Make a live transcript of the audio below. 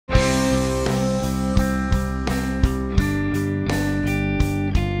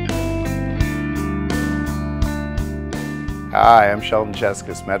Hi, I'm Sheldon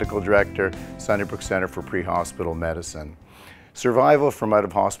Cheskis, Medical Director, Sunnybrook Centre for Prehospital Medicine. Survival from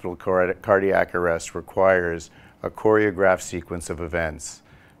out-of-hospital cardiac arrest requires a choreographed sequence of events.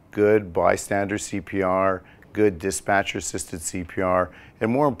 Good bystander CPR, good dispatcher-assisted CPR,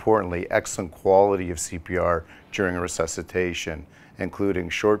 and more importantly, excellent quality of CPR during resuscitation,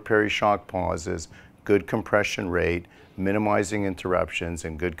 including short peri-shock pauses, good compression rate, minimizing interruptions,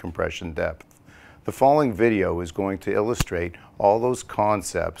 and good compression depth. The following video is going to illustrate all those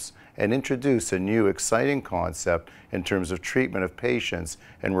concepts and introduce a new exciting concept in terms of treatment of patients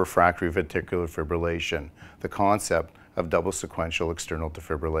in refractory ventricular fibrillation, the concept of double sequential external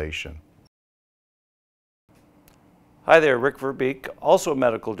defibrillation. Hi there, Rick Verbeek, also a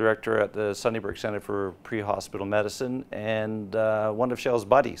medical director at the Sunnybrook Centre for Prehospital Medicine and one of Shell's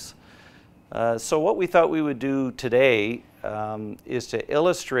buddies. So what we thought we would do today is to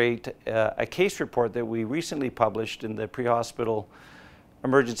illustrate a case report that we recently published in the Prehospital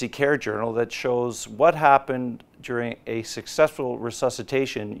Emergency Care journal that shows what happened during a successful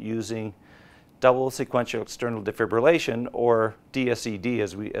resuscitation using double sequential external defibrillation, or DSED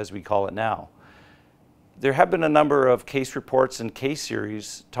as we call it now. There have been a number of case reports and case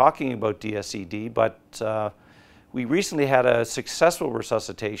series talking about DSED, but we recently had a successful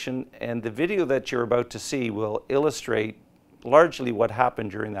resuscitation, and the video that you're about to see will illustrate largely what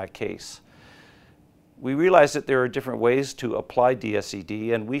happened during that case. We realize that there are different ways to apply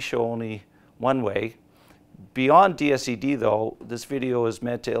DSED, and we show only one way. Beyond DSED, though, this video is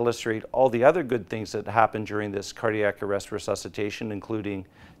meant to illustrate all the other good things that happened during this cardiac arrest resuscitation, including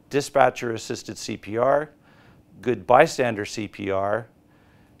dispatcher-assisted CPR, good bystander CPR,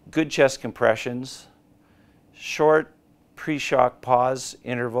 good chest compressions, short pre-shock pause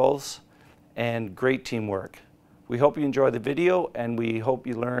intervals, and great teamwork. We hope you enjoy the video, and we hope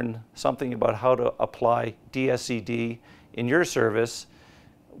you learn something about how to apply DSED in your service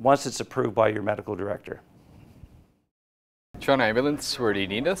once it's approved by your medical director. Toronto Ambulance, where do you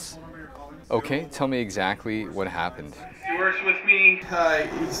need us? Okay, tell me exactly what happened. He works with me,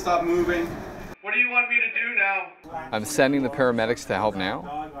 he stopped moving. What do you want me to do now? I'm sending the paramedics to help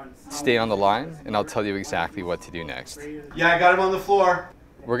now. Stay on the line and I'll tell you exactly what to do next. Yeah, I got him on the floor.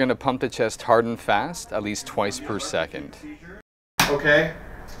 We're going to pump the chest hard and fast, at least twice per second. Okay.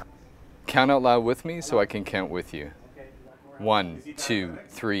 Count out loud with me so I can count with you. 1, 2,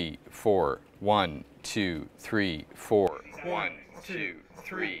 3, 4. 1, 2, 3, 4. 1, 2,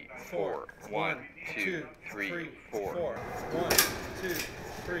 3, 4. 1, 2, 3, 4. 1, 2,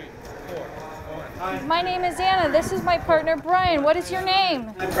 3, 4. My name is Anna. This is my partner, Brian. What is your name?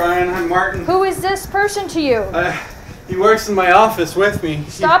 Hi, Brian. I'm Martin. Who is this person to you? He works in my office with me.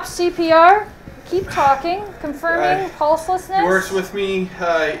 Stop CPR. Keep talking. Confirming pulselessness. He works with me.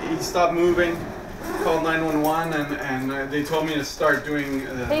 He stopped moving. Called 911 and they told me to start doing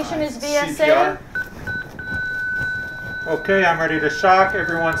Patient is VSA. CPR. Okay, I'm ready to shock.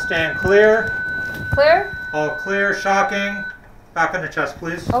 Everyone stand clear. Clear? All clear, shocking. Back on the chest,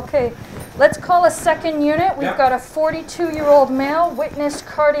 please. Okay, let's call a second unit. We've got a 42-year-old male, witnessed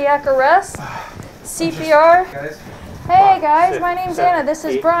cardiac arrest. CPR. Guys. Hey guys, my name's Anna. This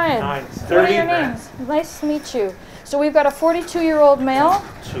is Brian. What are your names? Nice to meet you. So we've got a 42-year-old male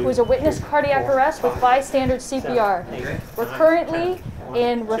who is a witnessed cardiac arrest with bystander CPR. We're currently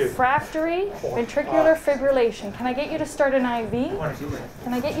in refractory ventricular fibrillation. Can I get you to start an IV?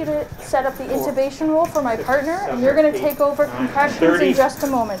 Can I get you to set up the intubation rule for my partner? And you're going to take over compressions in just a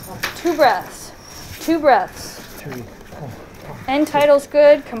moment. 2 breaths. 2 breaths. End title's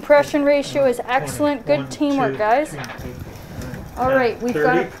good. Compression ratio is excellent. Good teamwork, guys. All right, we've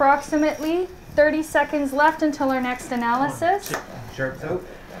got approximately 30 seconds left until our next analysis. Sharps out.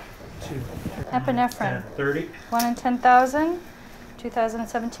 Epinephrine. 30. 1 in 10,000.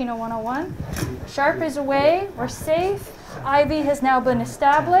 2017-0101. Sharp is away. We're safe. IV has now been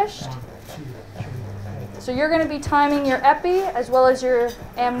established. So you're going to be timing your epi as well as your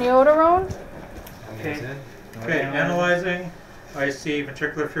amniodarone. Okay, analyzing. I see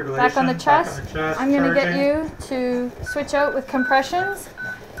ventricular fibrillation. Back on the chest. I'm going to get charging. you to switch out with compressions.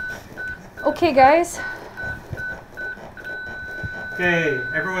 Okay, guys. Okay,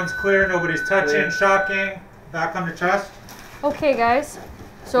 everyone's clear. Nobody's touching, shocking. Back on the chest. Okay, guys.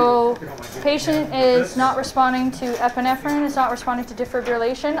 So patient is not responding to epinephrine, is not responding to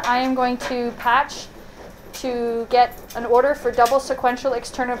defibrillation. I am going to patch to get an order for double sequential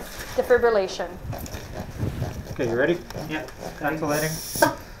external defibrillation. Okay, you ready? Yeah. Calculating.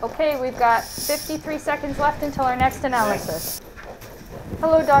 Okay, we've got 53 seconds left until our next analysis.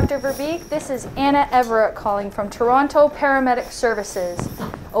 Hello, Dr. Verbeek. This is Anna Everett calling from Toronto Paramedic Services.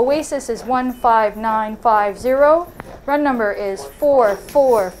 OASIS is 15950. Run number is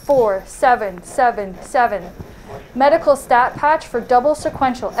 444777. Medical stat patch for double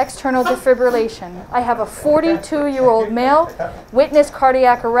sequential external defibrillation. I have a 42-year-old male, witnessed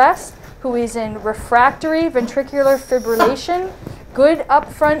cardiac arrest, who is in refractory ventricular fibrillation, good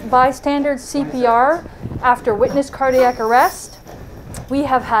upfront bystander CPR after witnessed cardiac arrest. We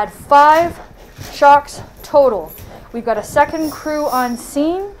have had 5 shocks total. We've got a second crew on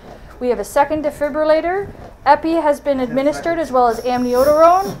scene. We have a second defibrillator. Epi has been administered as well as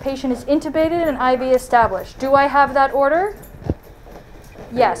amiodarone. Patient is intubated and IV established. Do I have that order?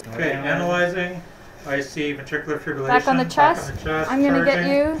 Yes. Okay, analyzing. I see ventricular fibrillation. Back on the chest. I'm going to get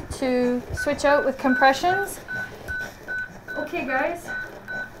charging. you to switch out with compressions. Okay, guys.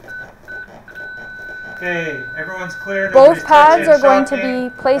 Okay, everyone's clear. Both Nobody's pads touching, are going to shocking.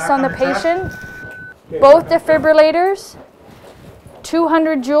 be placed Back on the chest. patient. Both defibrillators,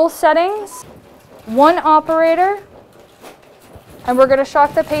 200 joule settings, 1 operator, and we're going to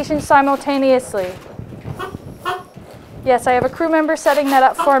shock the patient simultaneously. Yes, I have a crew member setting that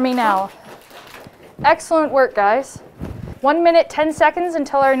up for me now. Excellent work, guys. 1 minute, 10 seconds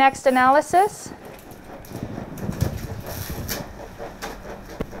until our next analysis.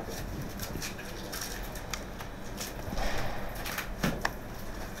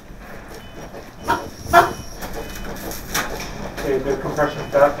 Okay, good compression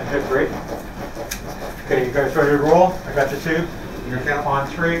back and hip rate. Okay, you guys ready to roll? I got the tube. You're gonna count on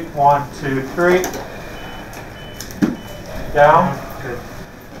 3. 1, 2, 3. Down. Good.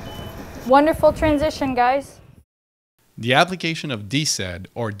 Wonderful transition, guys. The application of DSED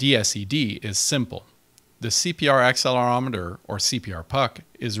or DSED is simple. The CPR accelerometer or CPR puck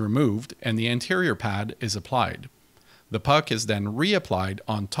is removed and the anterior pad is applied. The puck is then reapplied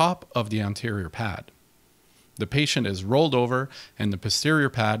on top of the anterior pad. The patient is rolled over and the posterior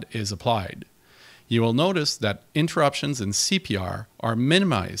pad is applied. You will notice that interruptions in CPR are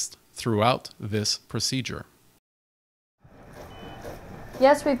minimized throughout this procedure.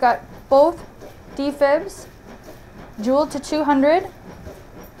 Yes, we've got both defibs, joule to 200.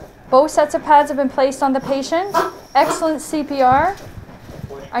 Both sets of pads have been placed on the patient. Excellent CPR.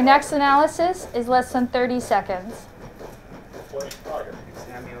 Our next analysis is less than 30 seconds.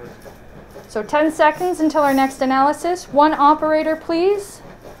 So 10 seconds until our next analysis. 1 operator, please.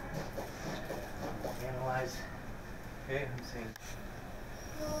 Analyze. Okay, I'm seeing.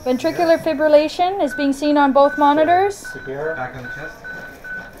 Ventricular fibrillation is being seen on both monitors. CPR. Back on the chest.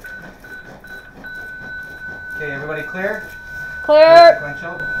 Okay, everybody clear? Clear.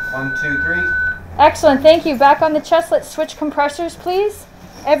 Sequential. 1, 2, 3. Excellent, thank you. Back on the chest, let's switch compressors, please.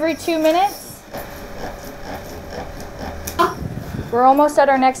 Every 2 minutes. We're almost at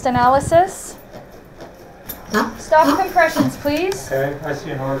our next analysis. Stop compressions, please. Okay, I see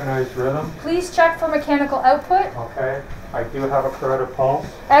an organized rhythm. Please check for mechanical output. Okay, I do have a carotid pulse.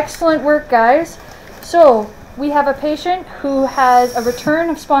 Excellent work, guys. So, we have a patient who has a return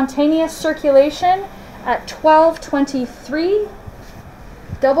of spontaneous circulation at 12:23.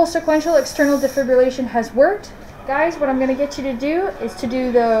 Double sequential external defibrillation has worked. Guys, what I'm going to get you to do is to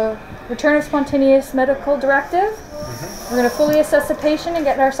do the return of spontaneous medical directive. We're going to fully assess the patient and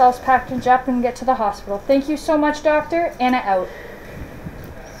get ourselves packaged up and get to the hospital. Thank you so much, Doctor. Anna out.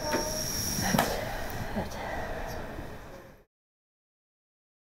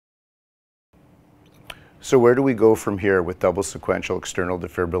 So where do we go from here with double sequential external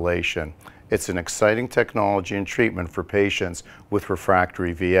defibrillation? It's an exciting technology and treatment for patients with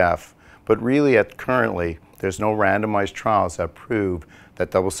refractory VF, but really currently there's no randomized trials that prove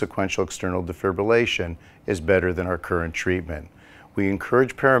that double sequential external defibrillation is better than our current treatment. We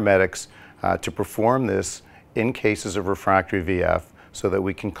encourage paramedics to perform this in cases of refractory VF so that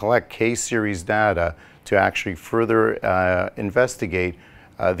we can collect case series data to actually further investigate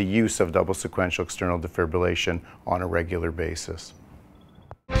the use of double sequential external defibrillation on a regular basis.